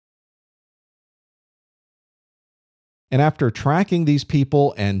And after tracking these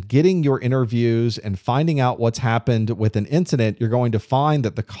people and getting your interviews and finding out what's happened with an incident, you're going to find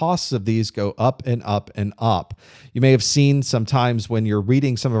that the costs of these go up and up and up. You may have seen sometimes when you're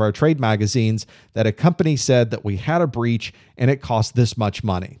reading some of our trade magazines that a company said that we had a breach and it cost this much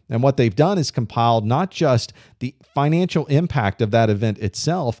money. And what they've done is compiled not just the financial impact of that event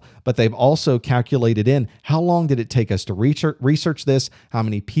itself, but they've also calculated in how long did it take us to research this, how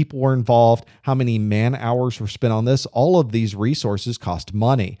many people were involved, how many man hours were spent on this. All of these resources cost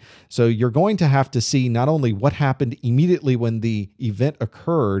money. So you're going to have to see not only what happened immediately when the event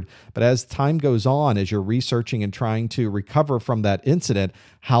occurred, but as time goes on, as you're researching and trying to recover from that incident,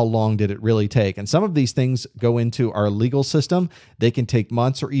 how long did it really take? And some of these things go into our legal system. They can take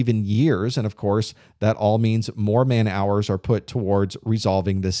months or even years. And of course, that all means more man hours are put towards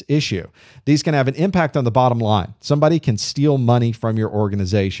resolving this issue. These can have an impact on the bottom line. Somebody can steal money from your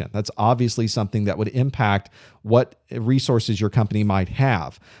organization. That's obviously something that would impact what resources your company might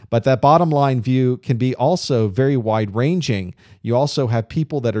have. But that bottom line view can be also very wide ranging. You also have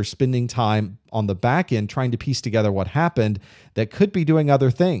people that are spending time on the back end trying to piece together what happened that could be doing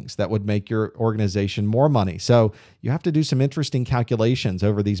other things that would make your organization more money. So you have to do some interesting calculations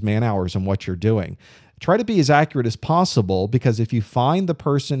over these man hours and what you're doing. Try to be as accurate as possible, because if you find the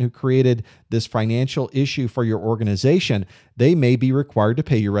person who created this financial issue for your organization, they may be required to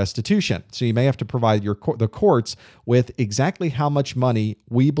pay you restitution. So you may have to provide the courts with exactly how much money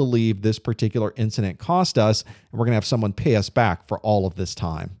we believe this particular incident cost us, and we're going to have someone pay us back for all of this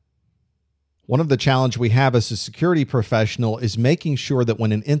time. One of the challenges we have as a security professional is making sure that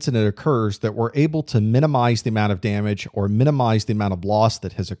when an incident occurs that we're able to minimize the amount of damage or minimize the amount of loss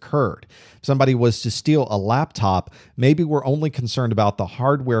that has occurred. If somebody was to steal a laptop, maybe we're only concerned about the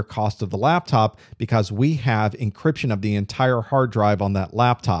hardware cost of the laptop because we have encryption of the entire hard drive on that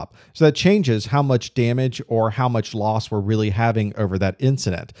laptop. So that changes how much damage or how much loss we're really having over that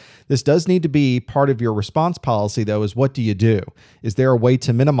incident. This does need to be part of your response policy, though, is what do you do? Is there a way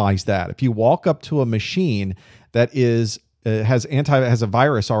to minimize that? If you walk up to a machine that has a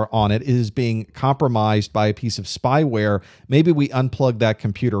virus on it, is being compromised by a piece of spyware, maybe we unplug that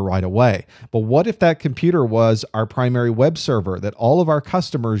computer right away. But what if that computer was our primary web server that all of our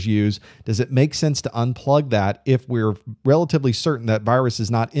customers use? Does it make sense to unplug that if we're relatively certain that virus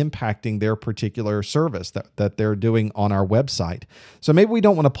is not impacting their particular service that they're doing on our website? So maybe we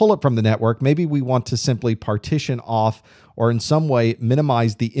don't want to pull it from the network. Maybe we want to simply partition off or in some way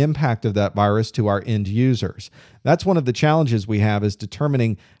minimize the impact of that virus to our end users. That's one of the challenges we have, is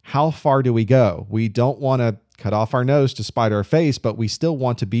determining how far do we go. We don't want to cut off our nose to spite our face, but we still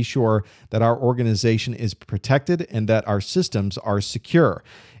want to be sure that our organization is protected and that our systems are secure.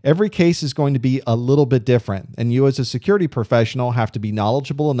 Every case is going to be a little bit different, and you as a security professional have to be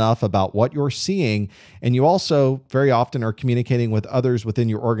knowledgeable enough about what you're seeing, and you also very often are communicating with others within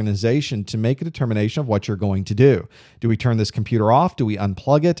your organization to make a determination of what you're going to do. Do we turn this computer off? Do we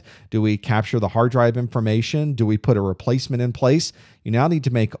unplug it? Do we capture the hard drive information? Do we put a replacement in place? You now need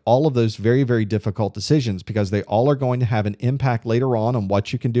to make all of those very, very difficult decisions, because they all are going to have an impact later on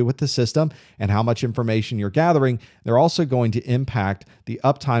what you can do with the system and how much information you're gathering. They're also going to impact the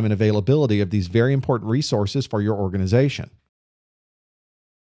uptime and availability of these very important resources for your organization.